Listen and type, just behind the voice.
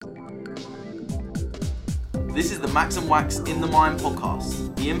This is the Max and Wax in the Mind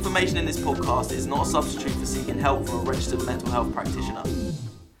podcast. The information in this podcast is not a substitute for seeking help from a registered mental health practitioner.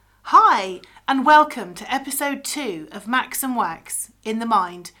 Hi, and welcome to episode 2 of Max and Wax in the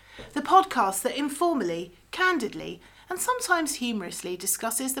Mind, the podcast that informally, candidly, and sometimes humorously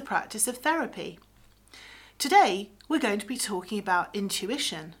discusses the practice of therapy. Today, we're going to be talking about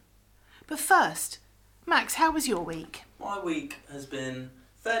intuition. But first, Max, how was your week? My week has been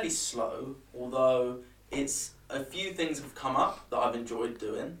fairly slow, although it's a few things have come up that I've enjoyed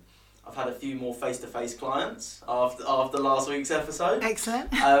doing. I've had a few more face-to-face clients after last week's episode.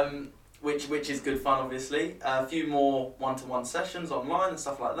 Excellent. Which is good fun, obviously. A few more one-to-one sessions online and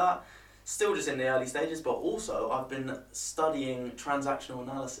stuff like that. Still just in the early stages, but also I've been studying transactional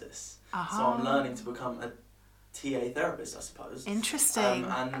analysis. Uh-huh. So I'm learning to become a TA therapist, I suppose. Interesting.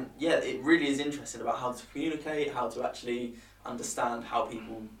 And yeah, it really is interesting about how to communicate, how to actually understand how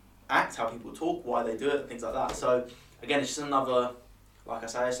people act, how people talk, why they do it, and things like that. So again, it's just another, like I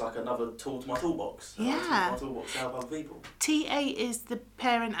say, it's like another tool to my toolbox. Yeah. Tool to my toolbox to help other people. TA is the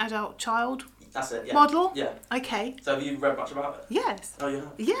parent, adult, child That's it, yeah. model? Yeah. Okay. So have you read much about it? Yes. Oh, you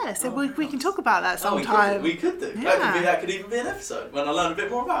have? Yeah, so Oh, we can talk about that sometime. We could do. Yeah. That could even be an episode when I learn a bit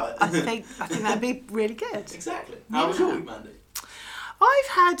more about it. I think that'd be really good. Exactly. How was your week, Mandy? I've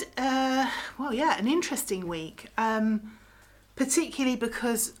had, an interesting week, particularly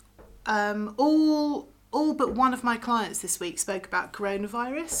because all but one of my clients this week spoke about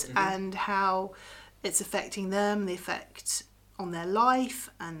coronavirus and how it's affecting them, the effect on their life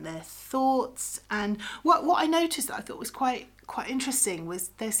and their thoughts. And what I noticed that I thought was quite interesting was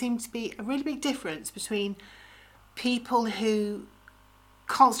there seemed to be a really big difference between people who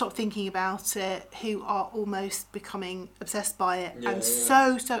can't stop thinking about it, who are almost becoming obsessed by it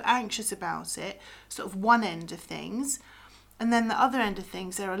so anxious about it, sort of one end of things. And then the other end of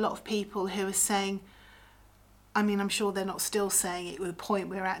things, there are a lot of people who are saying, I mean, I'm sure they're not still saying it at the point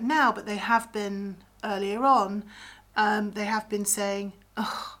we're at now, but they have been earlier on, they have been saying,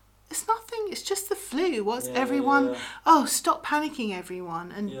 oh, it's nothing, it's just the flu. What's everyone, oh, stop panicking,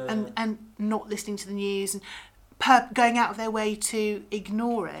 everyone, and not listening to the news and going out of their way to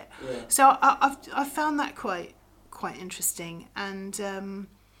ignore it. Yeah. So I've found that quite interesting, and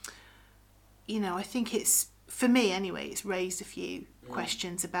I think it's, for me anyway, it's raised a few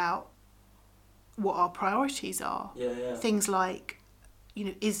questions about what our priorities are. Yeah. Things like,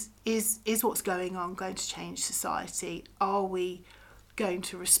 is what's going on going to change society? Are we going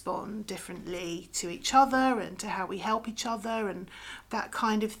to respond differently to each other and to how we help each other and that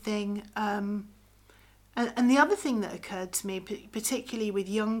kind of thing? And the other thing that occurred to me, particularly with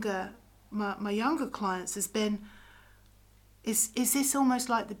my younger clients, has been, is this almost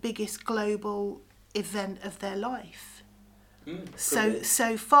like the biggest global event of their life?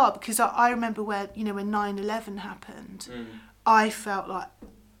 So far, because I remember when 9/11 happened, I felt like,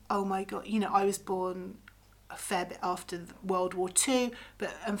 oh my God, I was born a fair bit after World War II,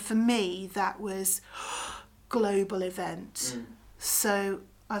 and for me that was global event. So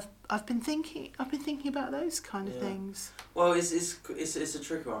I've been thinking about those kind of things. Well, it's a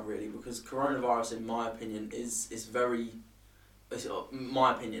tricky one really, because coronavirus, in my opinion, is very. It's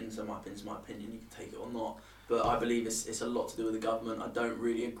my opinion, so my opinion's my opinion. You can take it or not, but I believe it's a lot to do with the government. I don't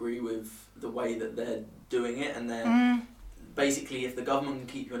really agree with the way that they're doing it, and they're basically, if the government can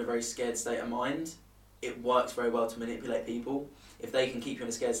keep you in a very scared state of mind, it works very well to manipulate people. If they can keep you in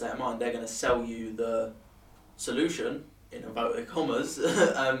a scared state of mind, they're going to sell you the solution, in inverted commas,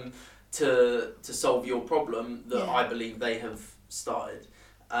 to solve your problem that I believe they have started.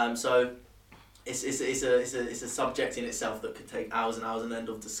 So it's a subject in itself that could take hours and hours and end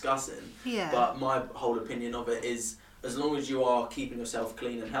of discussing. Yeah. But my whole opinion of it is, as long as you are keeping yourself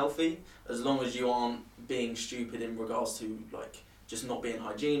clean and healthy, as long as you aren't being stupid in regards to like just not being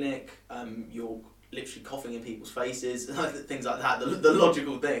hygienic, you're literally coughing in people's faces, things like that, the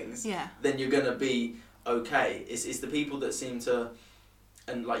logical things, then you're going to be okay. It's the people that seem to,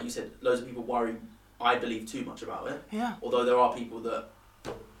 and like you said, loads of people worry, I believe, too much about it. Yeah. Although there are people that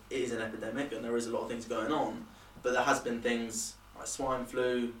it is an epidemic and there is a lot of things going on, but there has been things like swine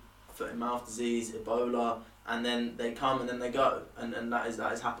flu, foot and mouth disease, Ebola, and then they come and then they go, and that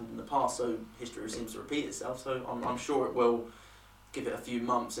has happened in the past. So history seems to repeat itself. So I'm sure it will give it a few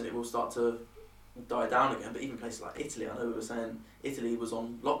months and it will start to die down again. But even places like Italy, I know we were saying Italy was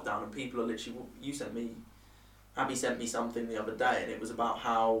on lockdown and people are literally, Abby sent me something the other day, and it was about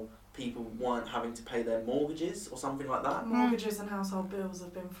how people weren't having to pay their mortgages or something like that. Mortgages and household bills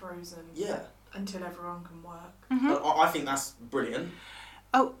have been frozen. Yeah. Until everyone can work. Mm-hmm. I think that's brilliant.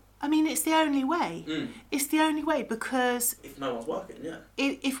 Oh, I mean, it's the only way. It's the only way, because if no one's working,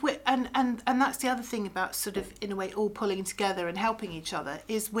 if we and and that's the other thing about sort of, in a way, all pulling together and helping each other,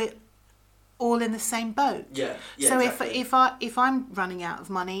 is we're all in the same boat. Yeah. So Exactly. if I'm running out of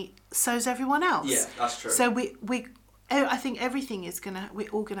money, so's everyone else. Yeah, that's true. So I think everything is we're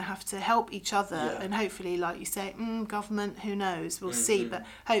all gonna have to help each other, Yeah. and hopefully, like you say, government, who knows? We'll see, but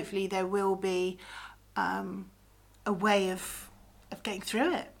hopefully there will be a way of getting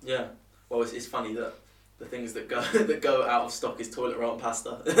through it. Yeah. Well, it's funny that the things that go out of stock is toilet roll and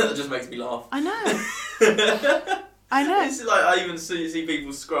pasta. That just makes me laugh. I know. I know. It's like I even see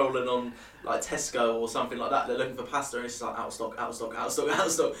people scrolling on like Tesco or something like that. They're looking for pasta and it's just like out of stock, out of stock, out of stock, out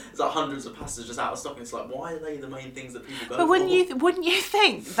of stock. It's like hundreds of pastas just out of stock, and it's like, why are they the main things that people go But for? wouldn't you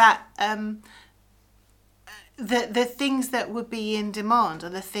think that the things that would be in demand are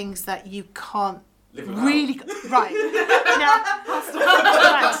the things that you can't Live without. really right now,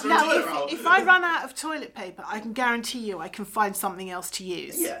 if I run out of toilet paper, I can guarantee you I can find something else to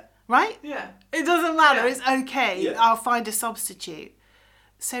use. Yeah. Right? Yeah. It doesn't matter. Yeah. It's okay. Yeah. I'll find a substitute.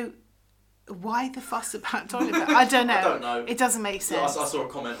 So why the fuss about toilet paper? I don't know. I don't know. It doesn't make Yeah, sense. I saw a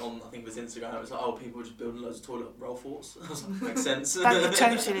comment on, I think it was Instagram, it was like, oh, people are just building loads of toilet roll forts. I was like, makes sense.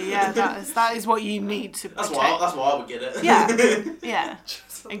 Totally, yeah. That is what you need to protect. That's why I would get it. Yeah, yeah,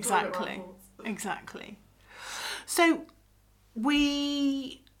 Some toilet exactly, roll. exactly. So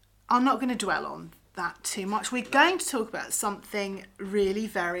we are not going to dwell on that too much. We're going to talk about something really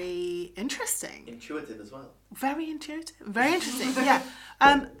very interesting. Intuitive as well. Very intuitive, very interesting, yeah.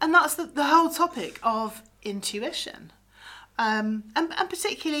 And that's the whole topic of intuition. And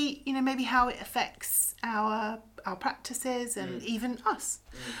particularly, maybe how it affects our practices and even us.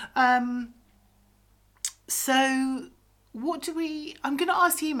 So what do I'm going to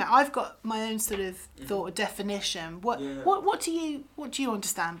ask you, Matt. I've got my own sort of thought or definition. What do you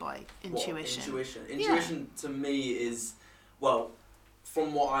understand by intuition? Intuition to me is, well,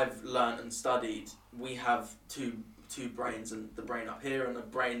 from what I've learnt and studied, we have two brains, and the brain up here and the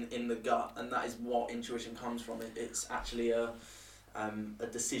brain in the gut, and that is what intuition comes from. It's actually a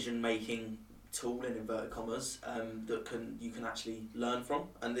decision-making tool, in inverted commas, that you can actually learn from,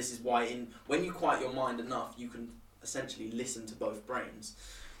 and this is why when you quiet your mind enough, you can essentially listen to both brains.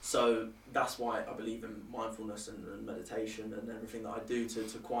 So that's why I believe in mindfulness and meditation and everything that I do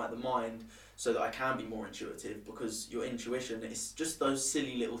to quiet the mind, so that I can be more intuitive, because your intuition is just those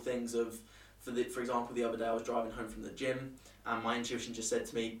silly little things of, for example, the other day I was driving home from the gym and my intuition just said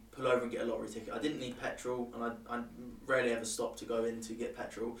to me, pull over and get a lottery ticket. I didn't need petrol, and I rarely ever stop to go in to get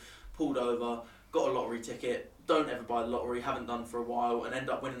petrol. Pulled over, got a lottery ticket, don't ever buy the lottery, haven't done for a while, and end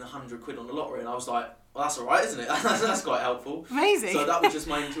up winning £100 on the lottery. And I was like, well, that's alright, isn't it? That's quite helpful. Amazing. So that was just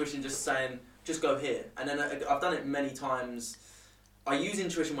my intuition just saying, just go here. And then I've done it many times. I use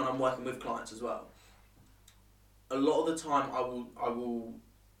intuition when I'm working with clients as well. A lot of the time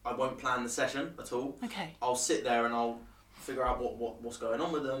I won't plan the session at all. Okay. I'll sit there and I'll figure out what's going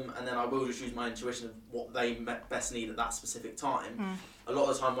on with them, and then I will just use my intuition of what they best need at that specific time. A lot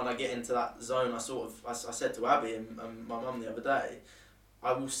of the time when I get into that zone, I said to Abby and my mum the other day,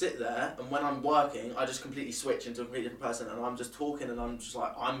 I will sit there, and when I'm working, I just completely switch into a completely different person, and I'm just talking, and I'm just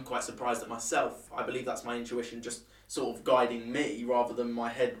like, I'm quite surprised at myself. I believe that's my intuition just sort of guiding me, rather than my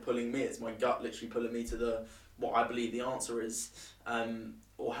head pulling me. It's my gut literally pulling me to what I believe the answer is,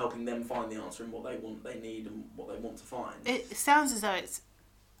 or helping them find the answer in what they need and what they want to find. It sounds as though it's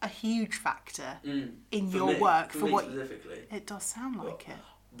a huge factor in for your me, work. for me specifically. It does sound like it.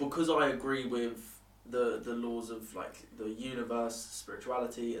 Because I agree with the laws of like the universe,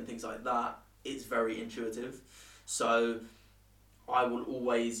 spirituality and things like that, it's very intuitive. So I will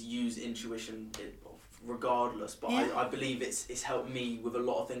always use intuition regardless, but Yeah. I believe it's helped me with a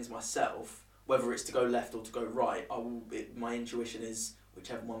lot of things myself, whether it's to go left or to go right. My intuition is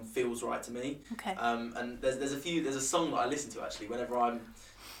whichever one feels right to me. Okay. And there's a song that I listen to actually whenever I'm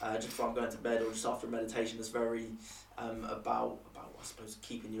just before I'm going to bed or just after meditation, that's very about I suppose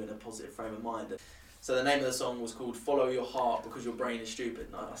keeping you in a positive frame of mind. So the name of the song was called Follow Your Heart Because Your Brain is Stupid,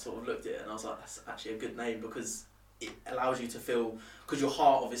 and I sort of looked at it and I was like, that's actually a good name, because it allows you to feel, because your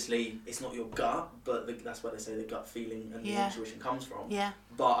heart obviously, it's not your gut, but that's where they say the gut feeling and the intuition comes from. Yeah.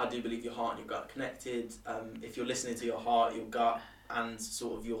 But I do believe your heart and your gut are connected. If you're listening to your heart, your gut, and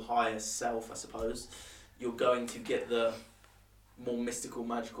sort of your higher self, I suppose, you're going to get the more mystical,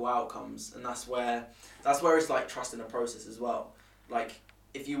 magical outcomes, and that's where it's like trusting the process as well. Like,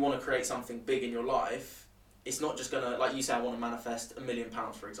 if you want to create something big in your life, it's not just gonna, like you say, I want to manifest £1 million,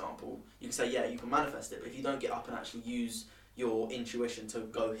 for example. You can say, yeah, you can manifest it, but if you don't get up and actually use your intuition to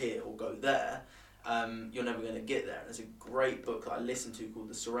go here or go there, you're never going to get there. And there's a great book that I listened to called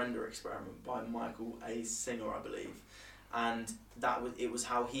The Surrender Experiment by Michael A. Singer, I believe. and it was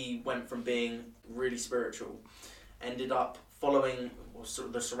how he went from being really spiritual, ended up following sort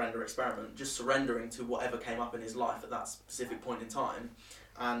of the surrender experiment, just surrendering to whatever came up in his life at that specific point in time.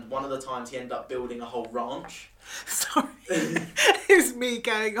 And one of the times he ended up building a whole ranch. Sorry, it's me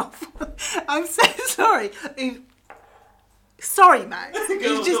going off. I'm so sorry. Sorry, Max.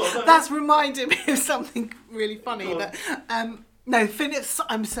 That's reminded me of something really funny. That no, finish.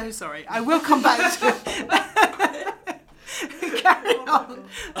 I'm so sorry. I will come back to it. Carry on.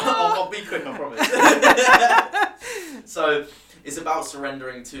 I'll be quick, I promise. So it's about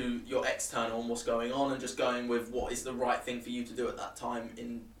surrendering to your external and what's going on, and just going with what is the right thing for you to do at that time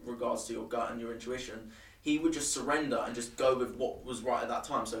in regards to your gut and your intuition. He would just surrender and just go with what was right at that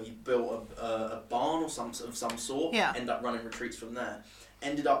time. So he built a barn or some sort. Yeah. Ended up running retreats from there.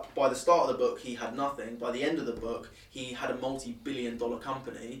 Ended up, by the start of the book, he had nothing. By the end of the book, he had a multi-billion-dollar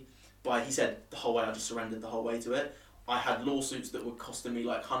company. He said the whole way, I just surrendered the whole way to it. I had lawsuits that were costing me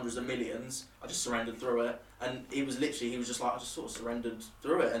like hundreds of millions. I just surrendered through it, and he was just like, I just sort of surrendered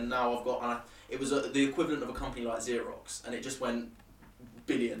through it, and now I've got. It was the equivalent of a company like Xerox, and it just went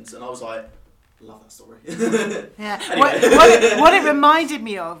billions, and I was like, love that story. Yeah. Anyway. What it reminded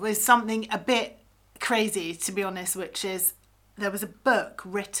me of was something a bit crazy, to be honest, which is there was a book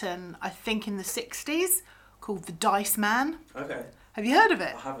written, I think, in the 60s called The Dice Man. Okay. Have you heard of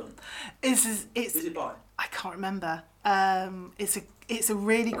it? I haven't. Who's it by? I can't remember. It's a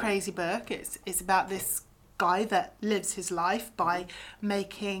really crazy book. It's about this guy that lives his life by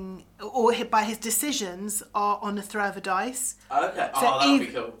making, or by his decisions are on a throw of a dice. Okay. So that'd be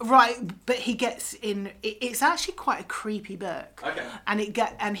cool. Right, but he gets in. It's actually quite a creepy book. Okay.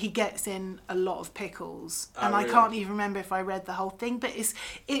 And he gets in a lot of pickles. And Really? I can't even remember if I read the whole thing. But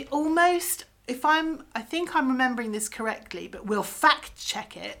it almost. I think I'm remembering this correctly, but we'll fact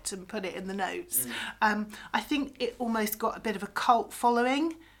check it and put it in the notes. I think it almost got a bit of a cult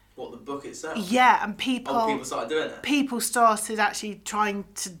following. What, the book itself? Yeah, and people started doing it. People started actually trying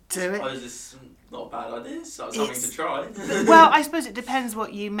to do it. I suppose it's not a bad idea. It's something to try. Well, I suppose it depends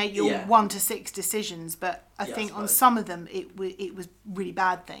what you make your Yeah. 1 to 6 decisions, but I think on some of them it was really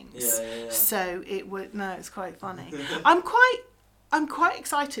bad things. Yeah. So it's quite funny. I'm quite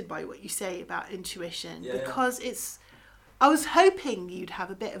excited by what you say about intuition because it's. I was hoping you'd have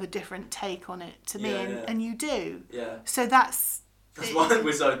a bit of a different take on it to me, and you do. Yeah. So that's why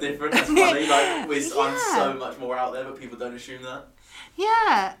we're so different. That's funny. I'm so much more out there, but people don't assume that.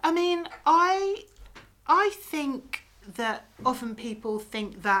 Yeah, I mean, I think that often people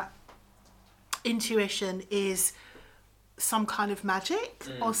think that intuition is some kind of magic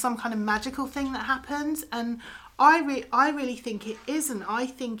or some kind of magical thing that happens, and I really think it isn't. I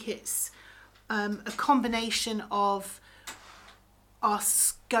think it's a combination of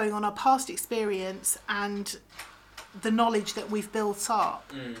us going on our past experience and the knowledge that we've built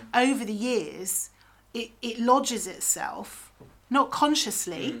up over the years. It lodges itself, not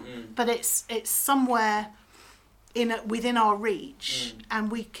consciously, but it's somewhere within our reach,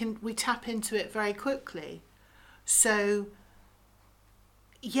 and we tap into it very quickly. So.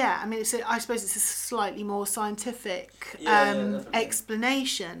 Yeah, I mean, I suppose it's a slightly more scientific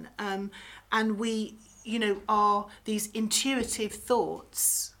explanation, and we, these intuitive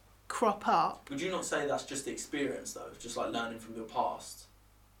thoughts crop up. Would you not say that's just the experience, though? Just like learning from your past?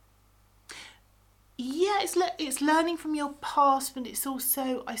 Yeah, it's learning from your past, but it's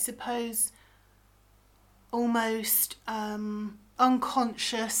also, I suppose, almost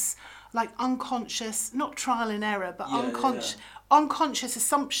unconscious, not trial and error, but unconscious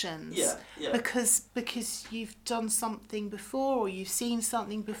assumptions. Yeah. Because you've done something before, or you've seen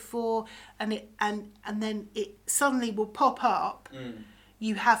something before, and then it suddenly will pop up.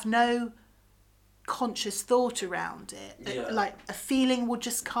 You have no conscious thought around it. Yeah. Like a feeling will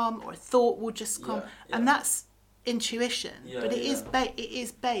just come, or a thought will just come, and that's intuition. But it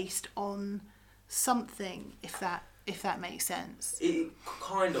is based on something, if that makes sense. It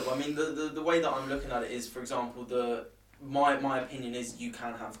kind of. I mean, the way that I'm looking at it is, for example, my opinion is you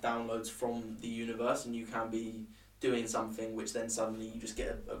can have downloads from the universe, and you can be doing something which then suddenly you just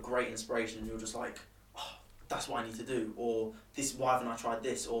get a great inspiration, and you're just like, oh, that's what I need to do, or this, why haven't I tried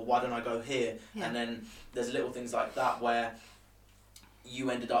this, or why don't I go here? And then there's little things like that where you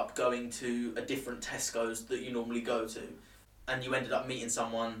ended up going to a different Tesco's that you normally go to, and you ended up meeting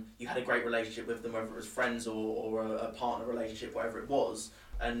someone, you had a great relationship with them, whether it was friends or a partner relationship, whatever it was,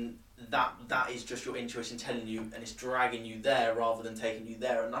 and that is just your intuition telling you, and it's dragging you there rather than taking you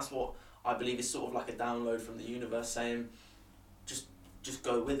there. And that's what I believe is sort of like a download from the universe saying, just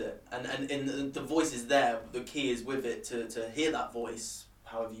go with it. And the voice is there, the key is with it to hear that voice,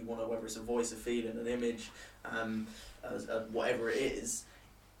 however you want to, whether it's a voice, a feeling, an image, whatever it is,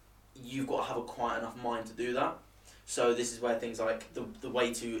 you've got to have a quiet enough mind to do that. So this is where things like the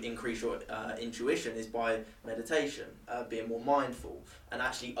way to increase your intuition is by meditation, being more mindful, and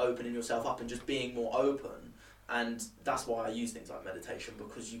actually opening yourself up and just being more open. And that's why I use things like meditation,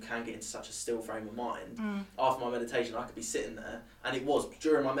 because you can get into such a still frame of mind. After my meditation, I could be sitting there, and it was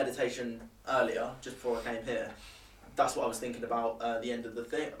during my meditation earlier, just before I came here. That's what I was thinking about the end of the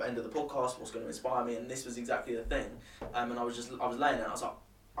podcast, what's going to inspire me, and this was exactly the thing. And I was laying there, and I was like,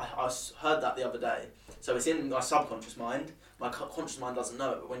 I heard that the other day. So it's in my subconscious mind. My conscious mind doesn't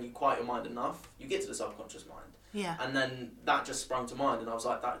know it, but when you quiet your mind enough, you get to the subconscious mind. Yeah. And then that just sprung to mind, and I was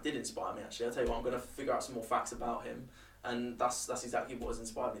like, that did inspire me actually. I'll tell you what, I'm going to figure out some more facts about him, and that's exactly what has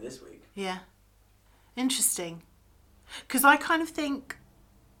inspired me this week. Yeah. Interesting. Because I kind of think,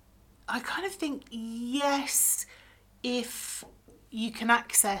 yes, if you can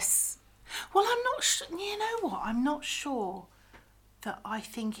access... Well, I'm not sure... You know what? I'm not sure that I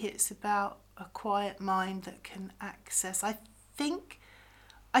think it's about a quiet mind that can access...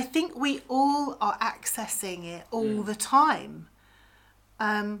 I think we all are accessing it all the time.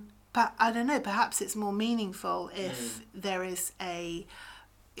 But I don't know, perhaps it's more meaningful if there is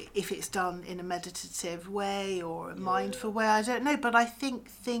if it's done in a meditative way or a mindful way, I don't know. But I think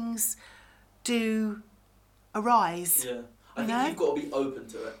things do arise. Yeah. I think you've got to be open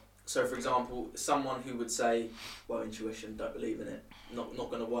to it. So, for example, someone who would say, well, intuition, don't believe in it, not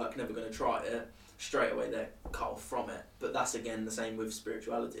going to work, never going to try it, straight away they're cut off from it. But that's again the same with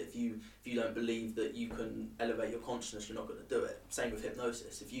spirituality. If you don't believe that you can elevate your consciousness, you're not going to do it. Same with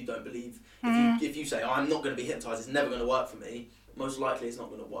hypnosis. If you don't believe, if you say, I'm not going to be hypnotized, it's never going to work for me, most likely it's not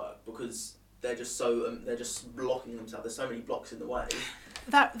going to work, because they're just they're just blocking themselves. There's so many blocks in the way.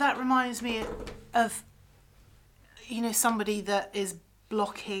 That reminds me of, somebody that is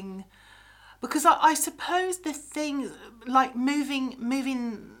blocking, because I suppose the thing, like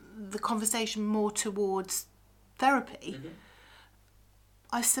moving the conversation more towards therapy,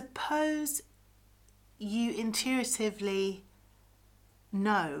 I suppose you intuitively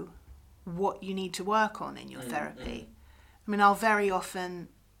know what you need to work on in your therapy. I mean, I'll very often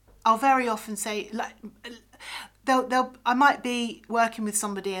say, like, I might be working with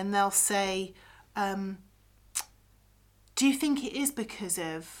somebody and they'll say, do you think it is because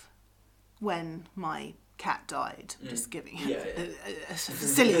of when my cat died? I'm just giving a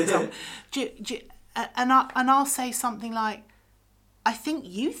silly example. And I'll say something like, I think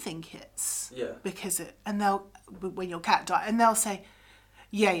you think it's because it, and when your cat died, and they'll say,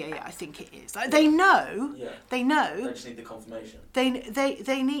 yeah, I think it is. Like, they know. They just need the confirmation. They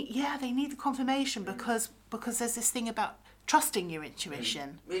need the confirmation because there's this thing about trusting your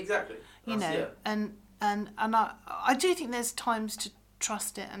intuition. Exactly. And I do think there's times to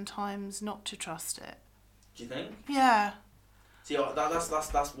trust it and times not to trust it. Do you think? Yeah. See, that's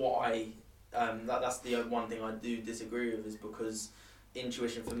what that's the one thing I do disagree with, is because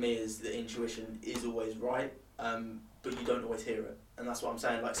intuition for me is that intuition is always right, but you don't always hear it, and that's what I'm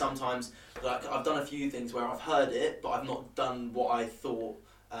saying. Like sometimes, like I've done a few things where I've heard it, but I've not done what I thought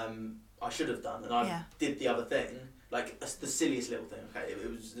I should have done, and I did the other thing. Like the silliest little thing. Okay, it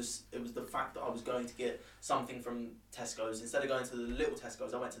was the fact that I was going to get something from Tesco's. Instead of going to the little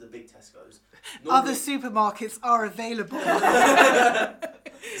Tesco's, I went to the big Tesco's. Other supermarkets are available.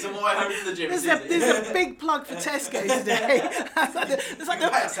 So on my way home from the gym, there's a big plug for Tesco today. It's like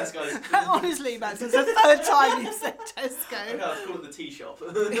Tesco's. Honestly, Max, it's the third time you've said Tesco. Okay, I'll call it the tea shop.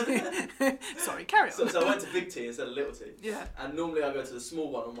 Sorry, carry on. So I went to Big T instead of Little T. Yeah. And normally I go to the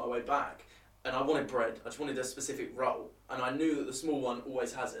small one on my way back. And I wanted bread. I just wanted a specific roll, and I knew that the small one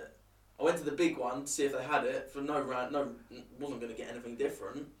always has it. I went to the big one to see if they had it. For wasn't going to get anything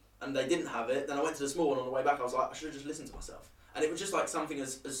different, and they didn't have it. Then I went to the small one on the way back. I was like, I should have just listened to myself. And it was just like something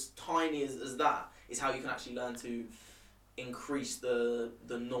as tiny as that is how you can actually learn to increase the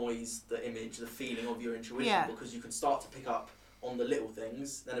noise, the image, the feeling of your intuition, because you can start to pick up on the little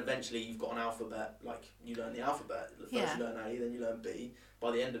things. Then eventually you've got an alphabet. Like you learn the alphabet. First you learn A, then you learn B. By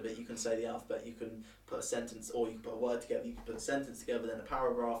the end of it, you can say the alphabet, you can put a sentence, or you can put a word together, you can put a sentence together, then a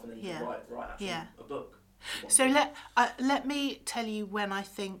paragraph, and then you can write actually a book. So let me tell you when I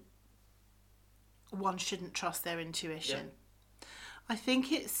think one shouldn't trust their intuition. Yeah. I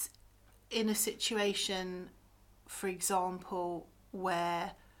think it's in a situation, for example,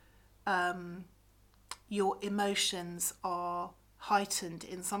 where your emotions are heightened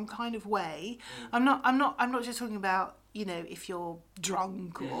in some kind of way. I'm not just talking about, if you're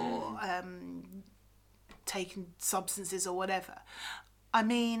drunk or taking substances or whatever. I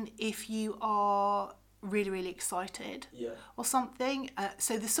mean, if you are really, really excited Yeah. or something.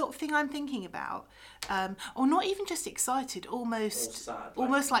 So the sort of thing I'm thinking about, or not even just excited, Or almost sad.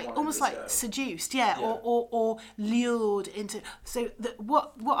 almost like seduced, yeah, Yeah. or lured into. So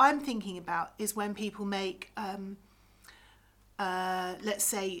what I'm thinking about is when people make let's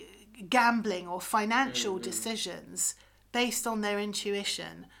say gambling or financial decisions based on their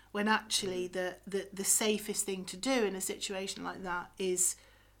intuition, when actually the safest thing to do in a situation like that is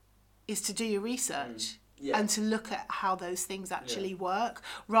to do your research. Yeah. And to look at how those things actually work,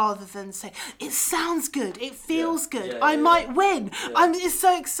 rather than say, it sounds good, it feels good, I might win, it's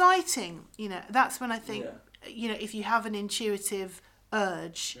so exciting. You know, that's when I think, you know, if you have an intuitive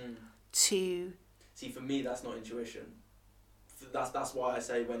urge to... See, for me, that's not intuition. That's why I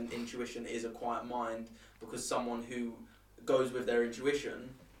say when intuition is a quiet mind, because someone who goes with their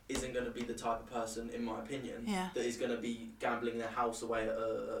intuition isn't going to be the type of person, in my opinion, that is going to be gambling their house away at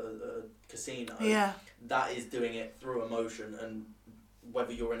a casino. Yeah. That is doing it through emotion, and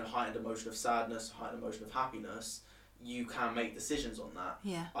whether you're in a heightened emotion of sadness, heightened emotion of happiness, you can make decisions on that.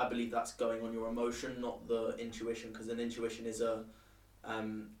 Yeah. I believe that's going on your emotion, not the intuition, because an intuition is a...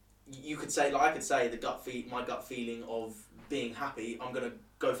 you could say, like I could say, my gut feeling of being happy, I'm going to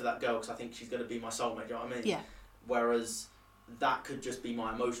go for that girl because I think she's going to be my soulmate, you know what I mean? Yeah. Whereas that could just be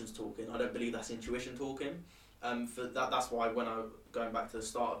my emotions talking. I don't believe that's intuition talking. That's why when going back to the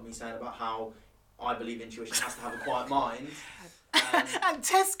start of me saying about how I believe intuition has to have a quiet mind. And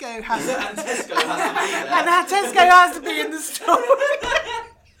Tesco has to and Tesco has to be there. And that Tesco has to be in the store.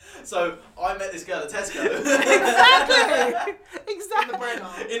 So I met this girl at Tesco.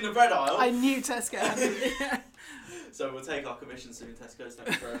 Exactly. In the bread aisle. I knew Tesco had to be. So we'll take our commission soon, Tesco's.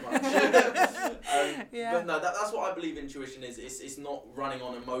 Thank you very much. But no, that's what I believe intuition is. It's not running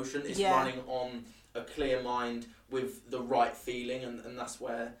on emotion. It's running on a clear mind with the right feeling, and that's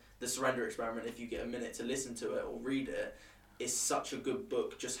where the Surrender Experiment, if you get a minute to listen to it or read it, is such a good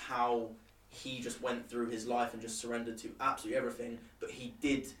book. Just how he just went through his life and just surrendered to absolutely everything, but he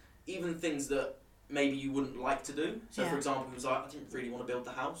did even things that maybe you wouldn't like to do. So for example, he was like, I didn't really want to build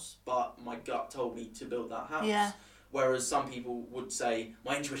the house, but my gut told me to build that house. Yeah. Whereas some people would say,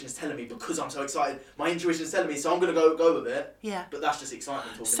 my intuition is telling me because I'm so excited, my intuition is telling me, so I'm going to go with it. Yeah. But that's just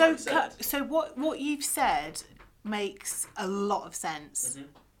excitement talking, So, like you said. so what you've said makes a lot of sense. Mm-hmm.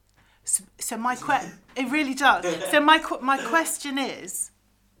 So my it really does. So my question is,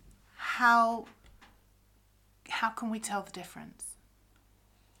 how can we tell the difference?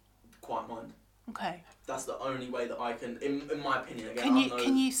 Quiet mind. Okay. That's the only way that I can, in my opinion, again,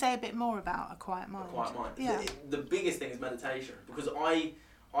 Can you say a bit more about a quiet mind? A quiet mind. Yeah. The biggest thing is meditation, because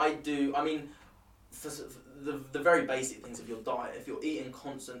the very basic things of your diet, if you're eating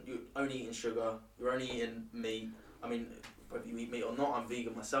you're only eating sugar, you're only eating meat, I mean, whether you eat meat or not, I'm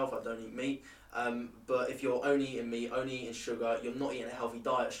vegan myself, I don't eat meat, but if you're only eating meat, only eating sugar, you're not eating a healthy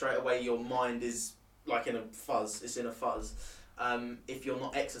diet, straight away your mind is like in a fuzz, it's in a fuzz. If you're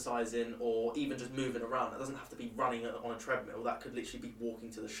not exercising or even just moving around, that doesn't have to be running on a treadmill, that could literally be walking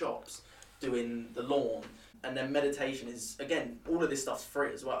to the shops, doing the lawn. And then meditation is, again, all of this stuff's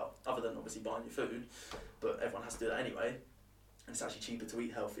free as well, other than obviously buying your food, but everyone has to do that anyway. And it's actually cheaper to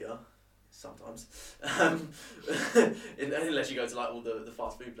eat healthier, sometimes, unless you go to like all the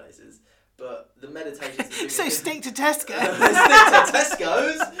fast food places. But the meditation. So stick to Tesco. Stick to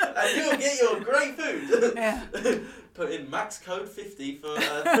Tesco's, and you'll get your great food. Yeah. Put in max code 50 for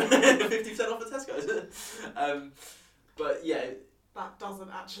 50% off at Tesco's. But yeah. That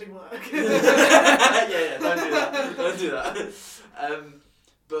doesn't actually work. yeah, don't do that.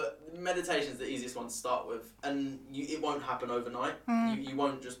 But meditation is the easiest one to start with, and it won't happen overnight. You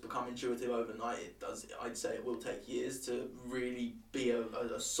won't just become intuitive overnight. It does. I'd say it will take years to really be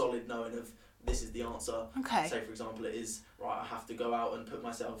a solid knowing of this is the answer. Okay. Say for example, it is right. I have to go out and put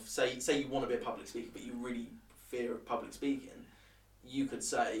myself. Say you want to be a public speaker, but you really fear of public speaking. You could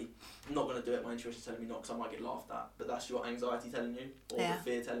say, I'm not going to do it, my intuition's telling me not because I might get laughed at, but that's your anxiety telling you, or the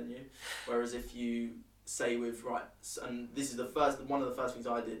fear telling you. Whereas if you say with, right, and this is one of the first things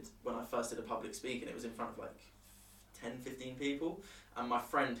I did when I first did a public speaking, it was in front of like 10, 15 people, and my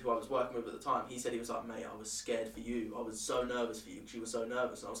friend who I was working with at the time, he said, he was like, mate, I was scared for you, I was so nervous for you because you were so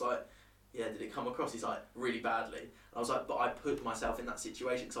nervous, and I was like, yeah, did it come across? He's like, really badly. And I was like, but I put myself in that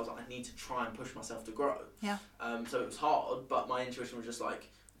situation because I was like, I need to try and push myself to grow. Yeah. So it was hard, but my intuition was just like,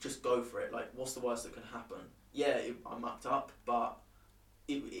 just go for it. Like, what's the worst that can happen? Yeah, I mucked up, but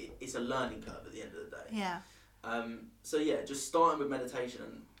it's a learning curve at the end of the day. Yeah. So yeah, just starting with meditation,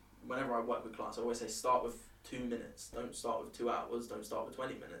 and whenever I work with clients, I always say start with 2 minutes. Don't start with 2 hours. Don't start with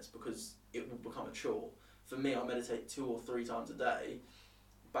 20 minutes because it will become a chore. For me, I meditate 2 or 3 times a day.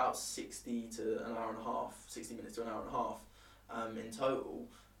 about 60 to an hour and a half, 60 minutes to an hour and a half in total.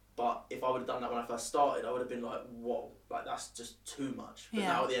 But if I would have done that when I first started, I would have been like, whoa, like that's just too much. But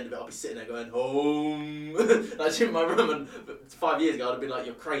now at the end of it, I'll be sitting there going, home, like in my room. And 5 years ago, I'd have been like,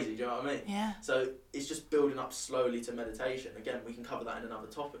 you're crazy, do you know what I mean? Yeah. So it's just building up slowly to meditation. Again, we can cover that in another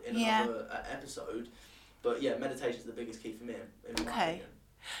topic, in another episode. But yeah, meditation is the biggest key for me, in my opinion.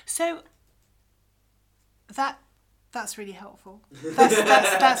 So that's really helpful.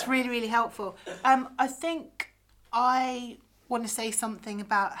 That's really, really helpful. I think I want to say something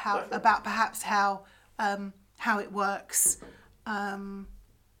about perhaps how it works in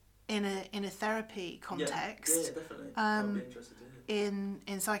a therapy context. Yeah, definitely. I'd be interested to hear.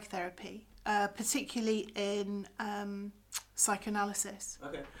 In psychotherapy, particularly in psychoanalysis.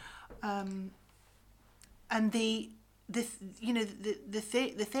 Okay. And the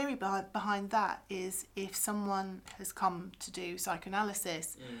theory behind that is, if someone has come to do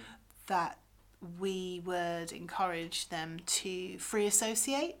psychoanalysis, that we would encourage them to free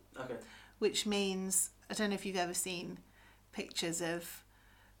associate. Okay. Which means, I don't know if you've ever seen pictures of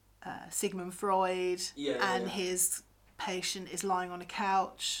Sigmund Freud and his patient is lying on a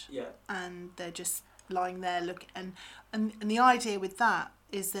couch and they're just lying there and the idea with that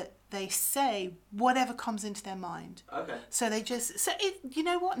is that they say whatever comes into their mind. Okay. So they just you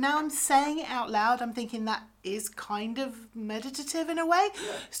know what? Now I'm saying it out loud. I'm thinking that is kind of meditative in a way.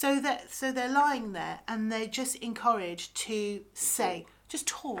 Yeah. So they're lying there and they're just encouraged to just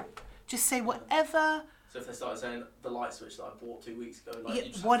talk, just say whatever. So if they started saying the light switch that I bought 2 weeks ago, like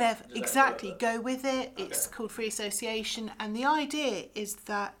you just whatever, just exactly, go with it. It's called free association, and the idea is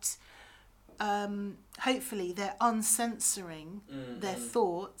that hopefully they're uncensoring their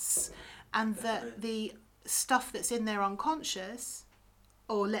thoughts, and that the stuff that's in their unconscious,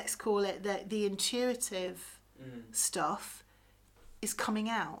 or let's call it the intuitive stuff, is coming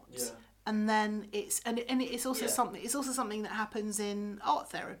out. Yeah. And then it's also something that happens in art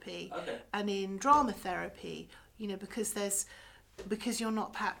therapy and in drama therapy, because you're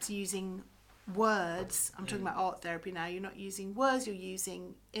not perhaps using words. I'm talking about art therapy now. You're not using words, you're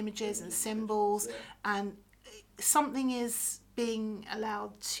using images and symbols, and something is being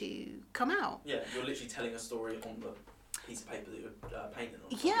allowed to come out. Yeah, you're literally telling a story on the piece of paper that you're painting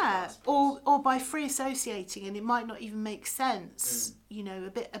on. Yeah, or by free associating, and it might not even make sense.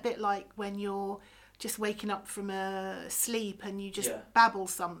 A bit like when you're just waking up from a sleep and you just babble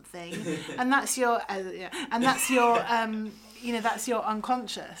something, and that's your that's your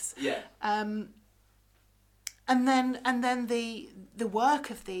unconscious. Yeah. And then the work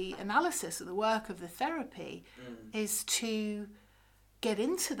of the analysis, or the work of the therapy, is to get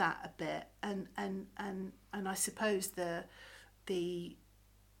into that a bit, and I suppose the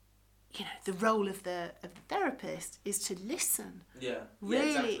role of the therapist is to listen.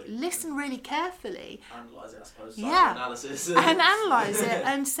 Really listen really carefully. Analyse it, I suppose. Psychoanalysis. And analyse it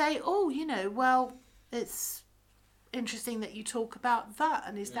and say, well, it's interesting that you talk about that,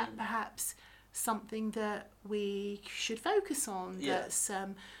 and is that perhaps something that we should focus on? That's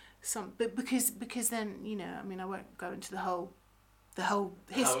but because then I won't go into the whole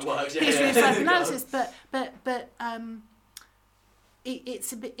history of psychoanalysis, but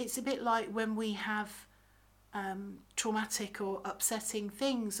it's a bit like when we have traumatic or upsetting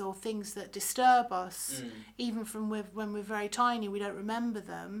things, or things that disturb us, even from when we're very tiny, we don't remember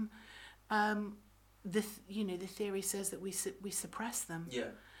them. The theory says that we suppress them.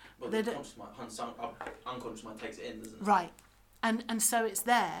 Yeah. Well, the unconscious mind takes it in, doesn't it? Right, and so it's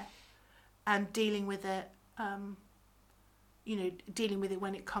there, and dealing with it. Dealing with it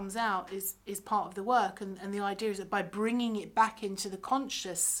when it comes out is part of the work, and the idea is that by bringing it back into the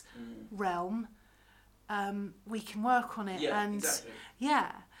conscious realm, we can work on it. Yeah, exactly.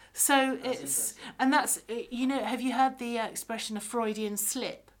 Yeah. So that's have you heard the expression a Freudian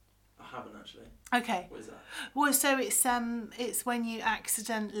slip? I haven't actually. Okay. What is that? Well, so it's when you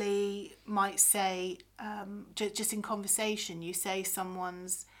accidentally might say, just in conversation, you say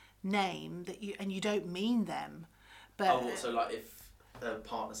someone's name and you don't mean them. But, so like if a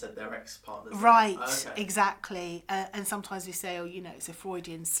partner said their ex-partner's right, name. Okay. Exactly. And sometimes we say, it's a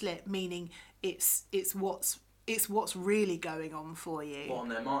Freudian slip, meaning it's what's really going on for you. What, on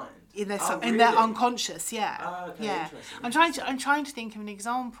their mind? In their really? their unconscious, yeah. Oh, okay, yeah. Interesting. I'm trying to think of an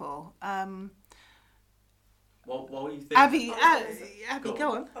example. What were you thinking? Abby,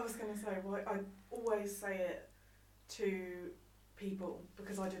 go on. I was going to say, I always say it to people,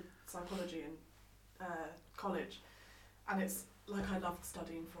 because I did psychology in college, and it's like I loved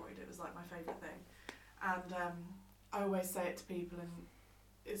studying Freud. It was like my favourite thing, and I always say it to people, and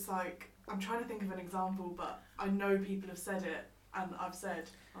it's like I'm trying to think of an example, but I know people have said it and I've said,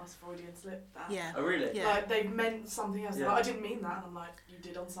 that's Freudian slip, that. Yeah. Oh, really? Yeah. Like, they've meant something else. Yeah. Like, I didn't mean that. And I'm like, you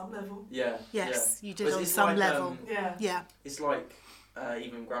did on some level. Yeah. Yes, yeah. you did But on it's some like, level. Yeah. Yeah. It's like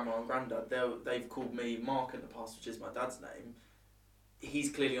even grandma and granddad, they've called me Mark in the past, which is my dad's name.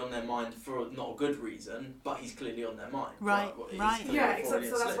 He's clearly on their mind for not a good reason, but he's clearly on their mind. Right, Well, right. clearly Yeah, a exactly.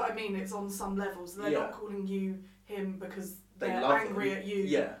 Freudian So that's slip. what I mean. It's on some levels. They're Yeah. not calling you him because They they're love angry him. at you,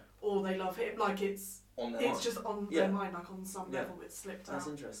 Yeah, or they love him. Like, it's on their mind. just on Yeah. their mind. Like, on some Yeah. level, it's slipped That's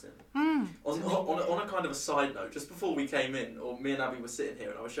out. interesting. Mm. On a kind of a side note, just before we came in, or me and Abby were sitting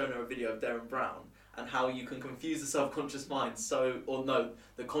here, and I was showing her a video of Derren Brown and how you can confuse the subconscious mind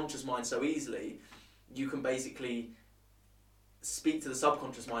the conscious mind so easily. You can basically speak to the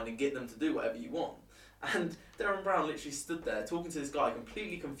subconscious mind and get them to do whatever you want. And Derren Brown literally stood there talking to this guy,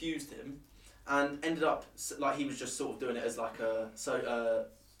 completely confused him, and ended up like he was just sort of doing it as like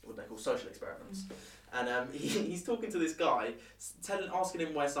what they call social experiments. And he's talking to this guy, asking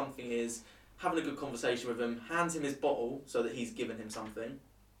him where something is, having a good conversation with him, hands him his bottle so that he's given him something.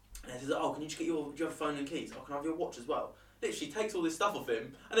 And he says, oh, can you just do you have a phone and keys? Oh, can I have your watch as well? Literally takes all this stuff off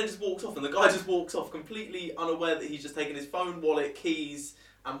him and then just walks off. And the guy just walks off completely unaware that he's just taken his phone, wallet, keys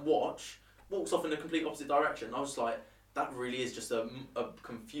and watch, walks off in a complete opposite direction. I was just like, that really is just a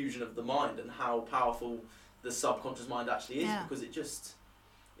confusion of the mind and how powerful the subconscious mind actually is, Yeah. because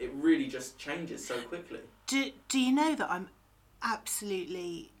it really just changes so quickly. Do you know that I'm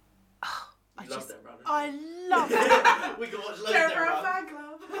absolutely... You love Derren Brown, I love it. we can watch loads of Derren Derren Brown Brown. fan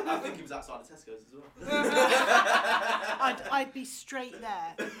club. I think he was outside of Tesco's as well. I'd be straight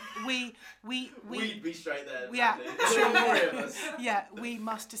there. We'd be straight there. Yeah. All three of us. Yeah, we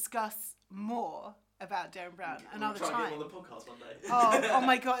must discuss more about Derren Brown another Try and get time. him on the podcast one day. Oh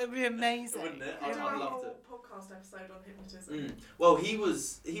my god, it'd be amazing. Wouldn't it? We'll I'd do a love whole to. podcast episode on hypnotism. Well, he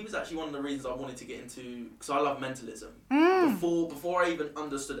was actually one of the reasons I wanted to get into, because I love mentalism. Before I even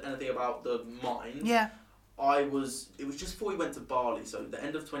understood anything about the mind, Yeah. it was just before we went to Bali, so the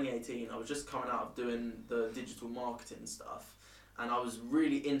end of 2018, I was just coming out of doing the digital marketing stuff, and I was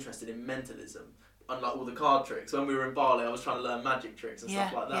really interested in mentalism. Unlike all the card tricks, when we were in Bali, I was trying to learn magic tricks and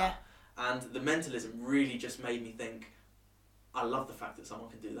stuff like that. Yeah. And the mentalism really just made me think, I love the fact that someone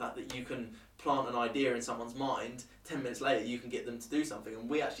can do that you can plant an idea in someone's mind, 10 minutes later you can get them to do something. And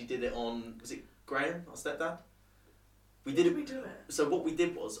we actually did it on, was it Graham, our stepdad? We did Did it. we do it? So what we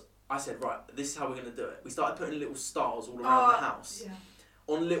did was, I said, right, this is how we're going to do it. We started putting little stars all around the house. Yeah.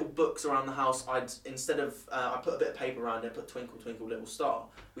 On little books around the house, instead of I put a bit of paper around it, put twinkle twinkle little star.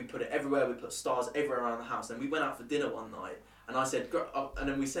 We put it everywhere. We put stars everywhere around the house. And we went out for dinner one night, and I said, and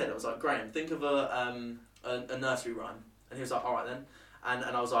then I was like, Graham, think of a nursery rhyme. And he was like, all right then.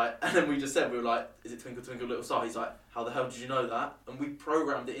 And I was like, and then we just said, we were like, is it twinkle twinkle little star? He's like, how the hell did you know that? And we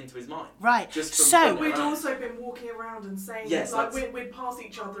programmed it into his mind. Right. Just from So putting it We'd around. also been walking around and saying, Yes, like, that's- we'd pass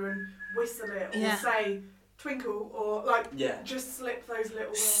each other and whistle it, or Yeah. say twinkle, or like, Yeah. just slip those little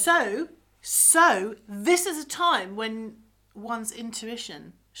words. So this is a time when one's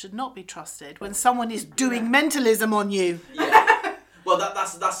intuition should not be trusted, when someone is doing mentalism on you. Yeah. Well,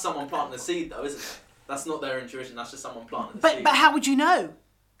 that's someone planting a seed, though, isn't it? That's not their intuition. That's just someone planting a seed. But how would you know?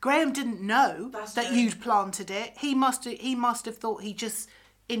 Graham didn't know That's that true. you'd planted it. He must have thought he just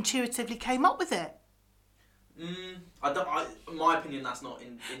intuitively came up with it. My opinion, that's not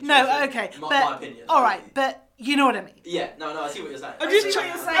in. No, intuition. okay, My opinion. all right, but you know what I mean. Yeah, no, I see what you're saying. I'm I just see try-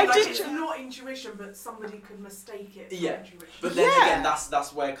 what you're I'm saying, like, just it's try- not intuition, but somebody could mistake it for Yeah. intuition. But then Yeah. again,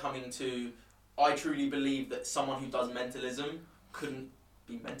 that's where coming to. I truly believe that someone who does mentalism couldn't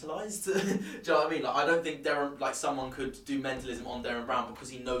be mentalised. Do you know what I mean? Like, I don't think someone could do mentalism on Derren Brown because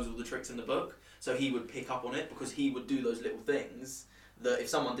he knows all the tricks in the book, so he would pick up on it because he would do those little things that if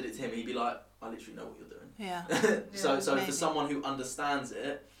someone did it to him, he'd be like, I literally know what you're doing. Yeah. So maybe. for someone who understands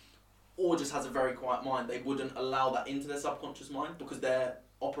it, or just has a very quiet mind, they wouldn't allow that into their subconscious mind because they're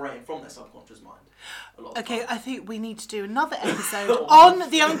operating from their subconscious mind. A lot of Okay, the I think we need to do another episode on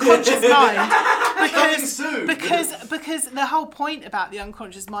the unconscious mind Coming soon. because the whole point about the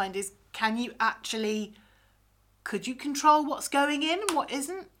unconscious mind is, could you control what's going in and what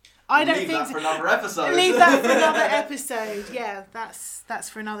isn't? I don't Leave think that for another episode. Leave that for another episode. Yeah, that's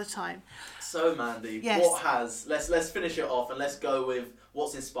for another time. So Mandy, Yes. what has let's finish it off and let's go with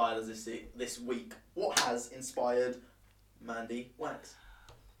what's inspired us this week. What has inspired Mandy Wax?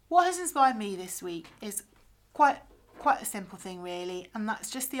 What has inspired me this week is quite a simple thing, really, and that's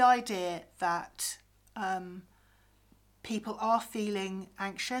just the idea that people are feeling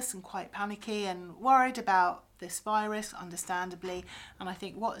anxious and quite panicky and worried about this virus, understandably. And I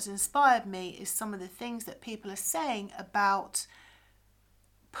think what has inspired me is some of the things that people are saying about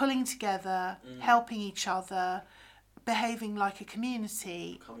pulling together, helping each other, behaving like a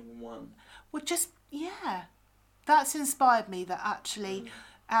community. Becoming one. Well, just, yeah. That's inspired me that actually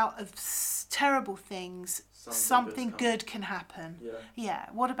out of terrible things, something good can happen. Yeah. Yeah.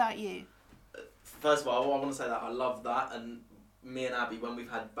 What about you? First of all, I want to say that I love that, and me and Abby, when we've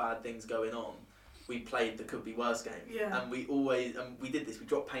had bad things going on, we played the Could Be Worse game. Yeah. And we always, we did this, we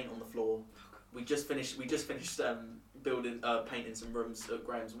dropped paint on the floor. We just finished painting some rooms at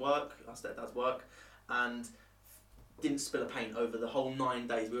Graham's work, our stepdad's work, and didn't spill a paint over the whole 9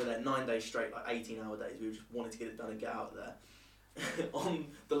 days. We were there 9 days straight, like 18-hour days. We just wanted to get it done and get out of there. On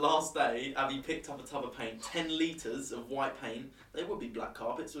the last day, Abby picked up a tub of paint, 10 litres of white paint. They would be black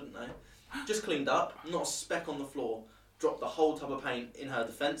carpets, wouldn't they? Just cleaned up, not a speck on the floor. Dropped the whole tub of paint. In her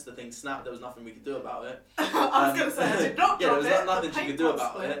defence, the thing snapped. There was nothing we could do about it. I was going to say, I did not drop it. Yeah, there was nothing she could do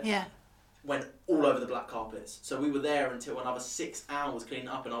about it. Yeah. Went all over the black carpets. So we were there until another 6 hours cleaning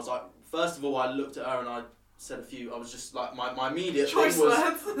up, and I was like, first of all, I looked at her and I said a few. I was just like, my immediate Choice thing was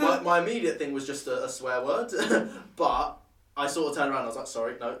words. my immediate thing was just a swear word, but I sort of turned around. And I was like,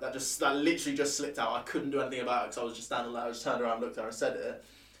 sorry, no, that literally just slipped out. I couldn't do anything about it because I was just standing there. I just turned around, looked at her, and said it.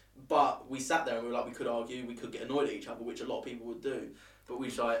 But we sat there and we were like, we could argue, we could get annoyed at each other, which a lot of people would do. But we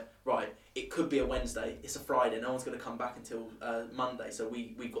was like, right, it could be a Wednesday, it's a Friday, no one's going to come back until Monday, so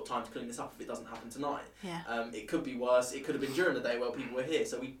we've got time to clean this up if it doesn't happen tonight. Yeah. It could be worse, it could have been during the day while people were here,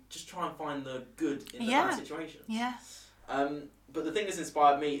 so we just try and find the good in the bad situations. Yeah. But the thing that's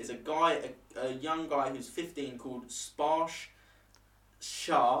inspired me is a young guy who's 15 called Sparsh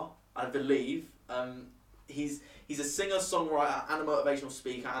Shah, I believe. He's a singer, songwriter, and a motivational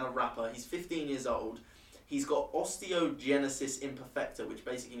speaker, and a rapper. He's 15 years old. He's got osteogenesis imperfecta, which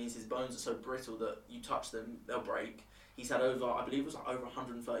basically means his bones are so brittle that you touch them, they'll break. He's had over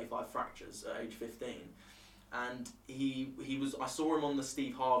 135 fractures at age 15. And I saw him on the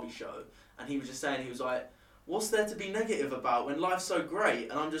Steve Harvey show, and he was just saying, he was like, what's there to be negative about when life's so great?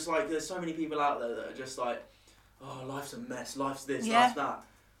 And I'm just like, there's so many people out there that are just like, oh, life's a mess, life's this, life's that.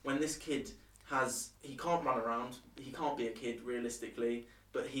 When this kid he can't run around, he can't be a kid realistically,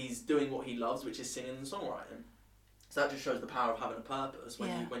 but he's doing what he loves, which is singing and songwriting. So that just shows the power of having a purpose.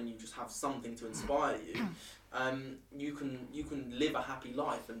 When you just have something to inspire you, you can live a happy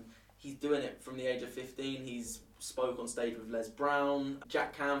life. And he's doing it from the age of 15. He's spoke on stage with Les Brown,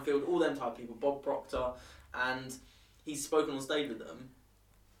 Jack Canfield, all them type of people, Bob Proctor, and he's spoken on stage with them.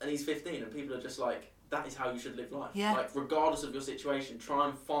 And he's 15, and people are just like, that is how you should live life. Yeah. Like, regardless of your situation, try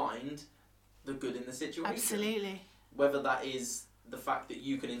and find the good in the situation. Absolutely. Whether that is the fact that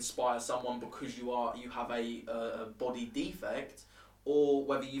you can inspire someone because you have a body defect, or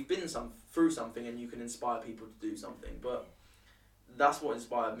whether you've been through something and you can inspire people to do something. But that's what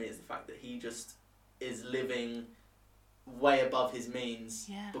inspired me, is the fact that he just is living way above his means,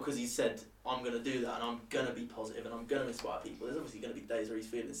 because he said, I'm going to do that and I'm going to be positive and I'm going to inspire people. There's obviously going to be days where he's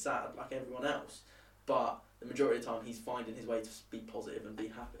feeling sad like everyone else, but the majority of the time he's finding his way to be positive and be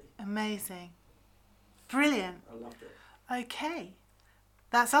happy. Amazing. Brilliant. I loved it. Okay.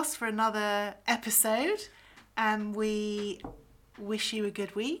 That's us for another episode, and we wish you a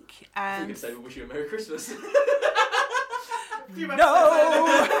good week. And we could say we wish you a Merry Christmas.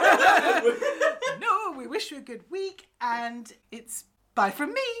 No, we wish you a good week, and it's bye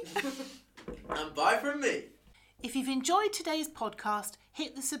from me. And bye from me. If you've enjoyed today's podcast,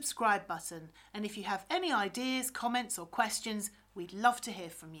 hit the subscribe button. And if you have any ideas, comments or questions, we'd love to hear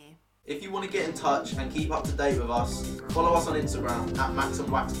from you. If you want to get in touch and keep up to date with us, follow us on Instagram at Max and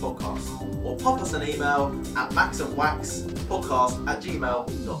Wax Podcast, or pop us an email at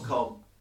maxandwaxpodcast@gmail.com.